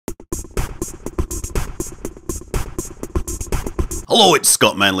Hello, it's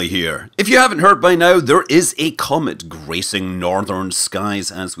Scott Manley here. If you haven't heard by now, there is a comet gracing northern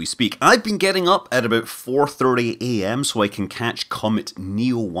skies as we speak. I've been getting up at about 4:30 AM so I can catch Comet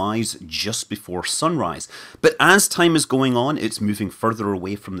NEOWISE just before sunrise. But as time is going on, it's moving further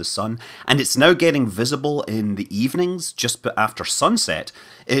away from the sun, and it's now getting visible in the evenings just after sunset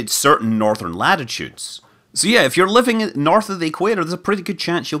at certain northern latitudes. So yeah, if you're living north of the equator, there's a pretty good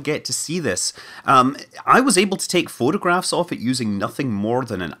chance you'll get to see this. I was able to take photographs of it using nothing more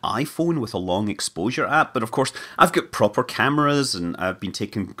than an iPhone with a long exposure app, but of course I've got proper cameras and I've been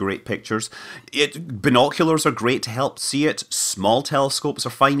taking great pictures. Binoculars are great to help see it, small telescopes are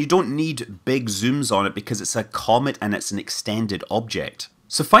fine. You don't need big zooms on it because it's a comet and it's an extended object.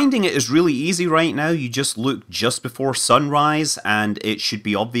 So finding it is really easy right now. You just look just before sunrise and it should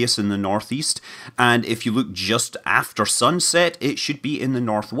be obvious in the northeast. And if you look just after sunset, it should be in the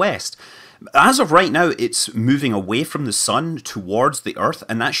northwest. As of right now, it's moving away from the sun towards the Earth,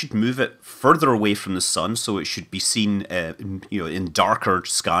 and that should move it further away from the sun, so it should be seen in darker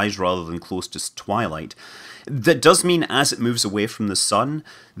skies rather than close to twilight. That does mean as it moves away from the sun,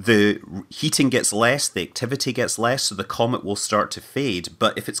 the heating gets less, the activity gets less, so the comet will start to fade.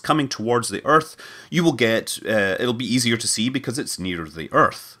 But if it's coming towards the Earth, you will get, it'll be easier to see because it's nearer the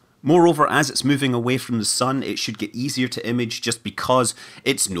Earth. Moreover, as it's moving away from the sun, it should get easier to image just because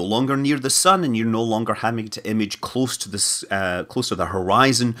it's no longer near the sun and you're no longer having to image close to the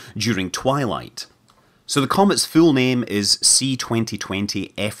horizon during twilight. So the comet's full name is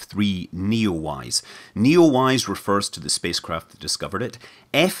C2020 F3 NEOWISE. NEOWISE refers to the spacecraft that discovered it.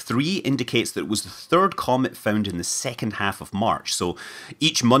 F3 indicates that it was the third comet found in the second half of March. So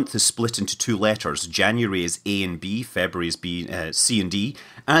each month is split into two letters. January is A and B, February is C and D,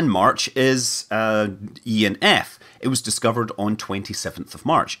 and March is E and F. It was discovered on 27th of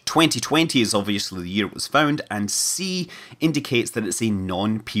March. 2020 is obviously the year it was found, and C indicates that it's a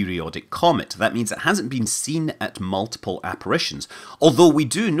non-periodic comet. That means it hasn't been seen at multiple apparitions. Although we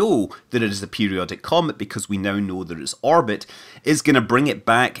do know that it is a periodic comet because we now know that its orbit is going to bring it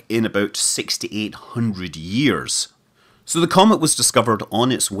back in about 6,800 years. So the comet was discovered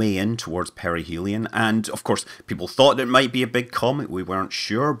on its way in towards perihelion, and of course people thought it might be a big comet. We weren't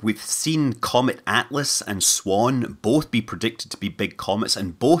sure. We've seen Comet Atlas and Swan both be predicted to be big comets,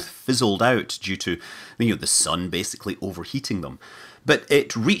 and both fizzled out due to the sun basically overheating them. But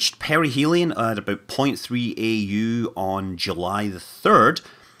it reached perihelion at about 0.3 AU on July the 3rd,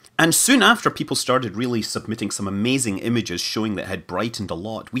 and soon after, people started really submitting some amazing images showing that it had brightened a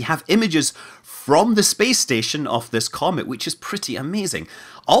lot. We have images from the space station of this comet, which is pretty amazing.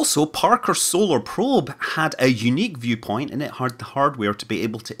 Also, Parker's Solar Probe had a unique viewpoint, and it had the hardware to be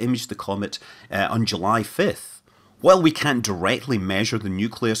able to image the comet on July 5th. While we can't directly measure the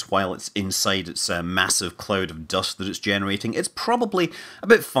nucleus while it's inside its massive cloud of dust that it's generating, it's probably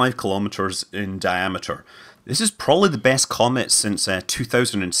about 5 kilometers in diameter. This is probably the best comet since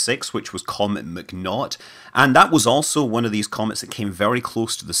 2006, which was Comet McNaught, and that was also one of these comets that came very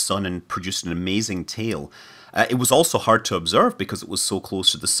close to the sun and produced an amazing tail. It was also hard to observe because it was so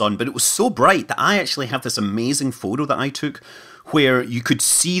close to the sun, but it was so bright that I actually have this amazing photo that I took where you could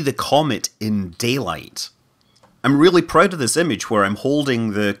see the comet in daylight. I'm really proud of this image where I'm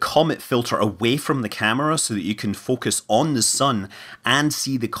holding the comet filter away from the camera so that you can focus on the sun and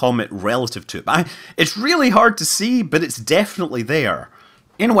see the comet relative to it. It's really hard to see, but it's definitely there.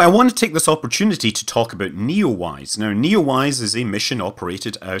 Anyway, I want to take this opportunity to talk about NEOWISE. Now, NEOWISE is a mission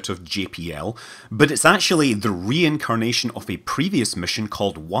operated out of JPL, but it's actually the reincarnation of a previous mission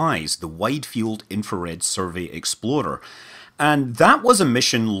called WISE, the Wide Field Infrared Survey Explorer. And that was a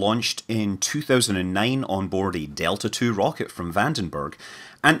mission launched in 2009 on board a Delta II rocket from Vandenberg.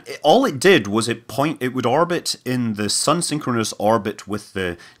 And all it did was it would orbit in the sun-synchronous orbit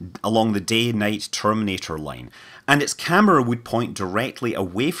along the day-night terminator line. And its camera would point directly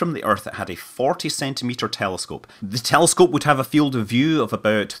away from the Earth. It had a 40-centimeter telescope. The telescope would have a field of view of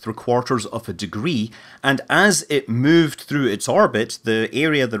about 3/4 of a degree, and as it moved through its orbit, the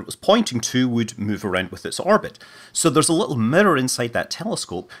area that it was pointing to would move around with its orbit. So there's a little mirror inside that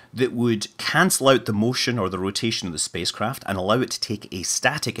telescope that would cancel out the motion or the rotation of the spacecraft and allow it to take a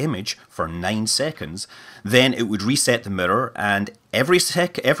static image for 9 seconds. Then it would reset the mirror, and every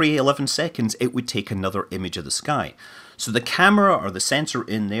 11 seconds it would take another image of the sky. So the camera or the sensor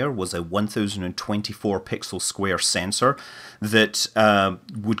in there was a 1024 pixel square sensor that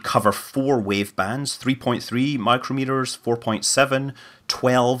would cover 4 wave bands, 3.3 micrometers, 4.7,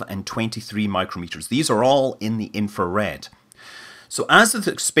 12 and 23 micrometers. These are all in the infrared. So as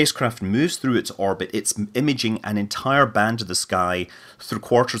the spacecraft moves through its orbit, it's imaging an entire band of the sky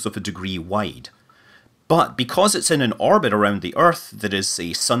 3/4 of a degree wide. But because it's in an orbit around the Earth that is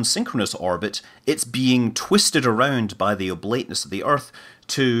a sun-synchronous orbit, it's being twisted around by the oblateness of the Earth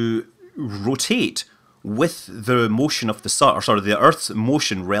to rotate with the motion of the sun, or sorry, the Earth's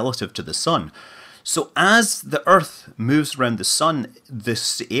motion relative to the sun. So as the Earth moves around the sun,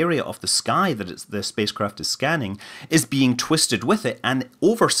 this area of the sky that the spacecraft is scanning is being twisted with it, and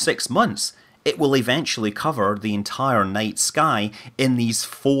over 6 months, it will eventually cover the entire night sky in these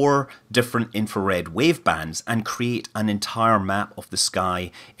 4 different infrared wave bands and create an entire map of the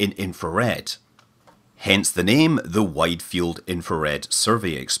sky in infrared. Hence the name, the Wide Field Infrared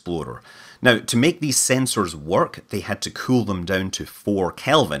Survey Explorer. Now, to make these sensors work, they had to cool them down to 4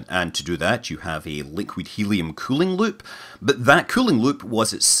 Kelvin, and to do that you have a liquid helium cooling loop, but that cooling loop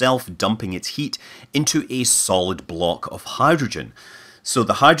was itself dumping its heat into a solid block of hydrogen. So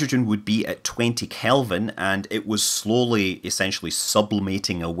the hydrogen would be at 20 Kelvin, and it was slowly, essentially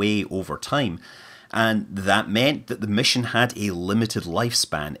sublimating away over time. And that meant that the mission had a limited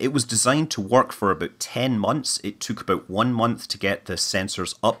lifespan. It was designed to work for about 10 months. It took about 1 month to get the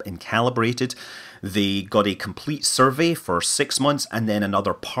sensors up and calibrated. They got a complete survey for 6 months and then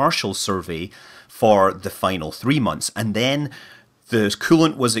another partial survey for the final 3 months. And then the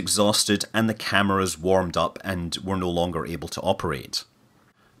coolant was exhausted and the cameras warmed up and were no longer able to operate.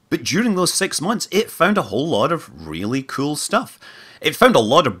 But during those 6 months, it found a whole lot of really cool stuff. It found a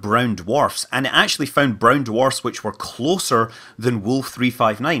lot of brown dwarfs, and it actually found brown dwarfs which were closer than Wolf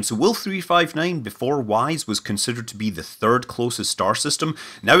 359. So Wolf 359 before WISE was considered to be the 3rd closest star system.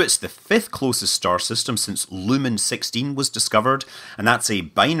 Now it's the 5th closest star system since Lumen 16 was discovered, and that's a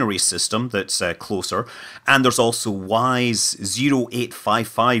binary system that's closer. And there's also WISE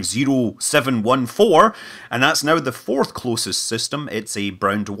 08550714, and that's now the 4th closest system. It's a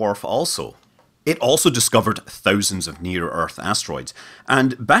brown dwarf also. It also discovered thousands of near-Earth asteroids,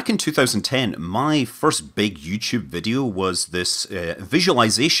 and back in 2010, my first big YouTube video was this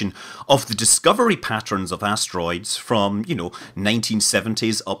visualization of the discovery patterns of asteroids from,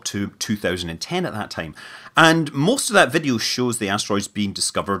 1970s up to 2010 at that time. And most of that video shows the asteroids being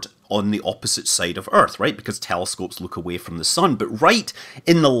discovered on the opposite side of Earth, right? Because telescopes look away from the sun. But right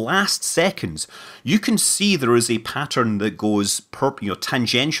in the last seconds, you can see there is a pattern that goes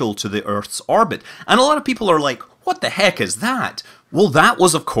tangential to the Earth's orbit. And a lot of people are like, what the heck is that? Well, that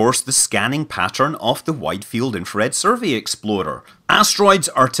was, of course, the scanning pattern of the Wide Field Infrared Survey Explorer. Asteroids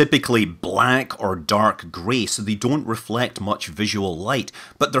are typically black or dark grey, so they don't reflect much visual light,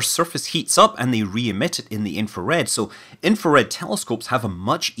 but their surface heats up and they re-emit it in the infrared, so infrared telescopes have a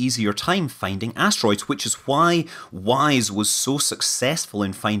much easier time finding asteroids, which is why WISE was so successful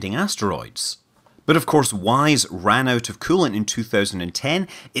in finding asteroids. But of course, WISE ran out of coolant in 2010,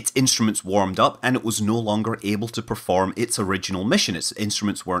 its instruments warmed up, and it was no longer able to perform its original mission. Its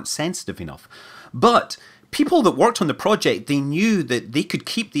instruments weren't sensitive enough. But people that worked on the project, they knew that they could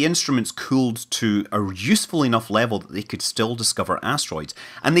keep the instruments cooled to a useful enough level that they could still discover asteroids.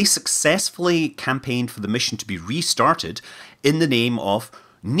 And they successfully campaigned for the mission to be restarted in the name of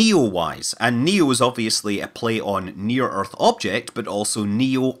NEOWISE. And NEO is obviously a play on near-Earth object, but also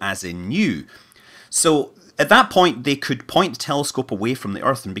NEO as in new. So at that point, they could point the telescope away from the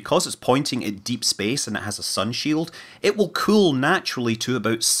Earth, and because it's pointing at deep space and it has a sun shield, it will cool naturally to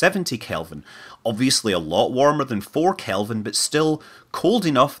about 70 Kelvin. Obviously a lot warmer than 4 Kelvin, but still cold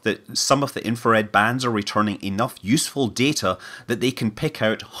enough that some of the infrared bands are returning enough useful data that they can pick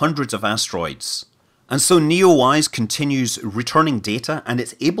out hundreds of asteroids. And so NEOWISE continues returning data, and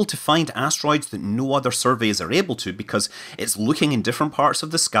it's able to find asteroids that no other surveys are able to because it's looking in different parts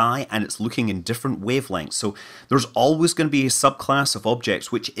of the sky and it's looking in different wavelengths. So there's always going to be a subclass of objects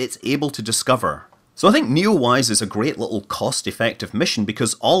which it's able to discover. So I think NEOWISE is a great little cost-effective mission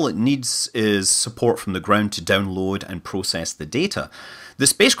because all it needs is support from the ground to download and process the data. The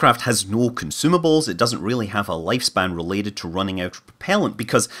spacecraft has no consumables, it doesn't really have a lifespan related to running out of propellant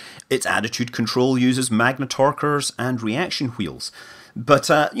because its attitude control uses magnetorquers and reaction wheels. But,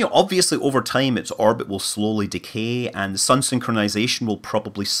 obviously over time its orbit will slowly decay and the sun synchronization will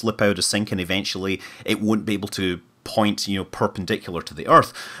probably slip out of sync and eventually it won't be able to point, perpendicular to the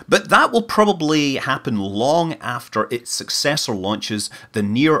Earth. But that will probably happen long after its successor launches the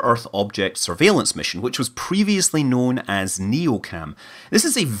Near-Earth Object Surveillance mission, which was previously known as NEOCAM. This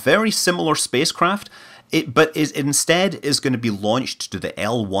is a very similar spacecraft, but instead is going to be launched to the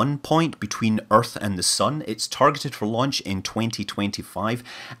L1 point between Earth and the Sun. It's targeted for launch in 2025.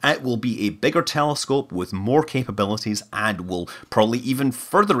 It will be a bigger telescope with more capabilities and will probably even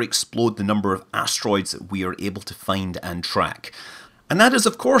further explode the number of asteroids that we are able to find and track. And that is,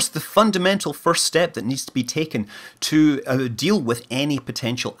 of course, the fundamental first step that needs to be taken to deal with any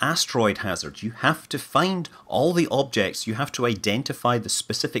potential asteroid hazard. You have to find all the objects, you have to identify the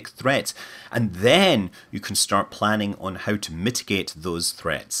specific threats, and then you can start planning on how to mitigate those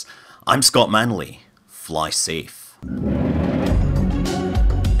threats. I'm Scott Manley. Fly safe.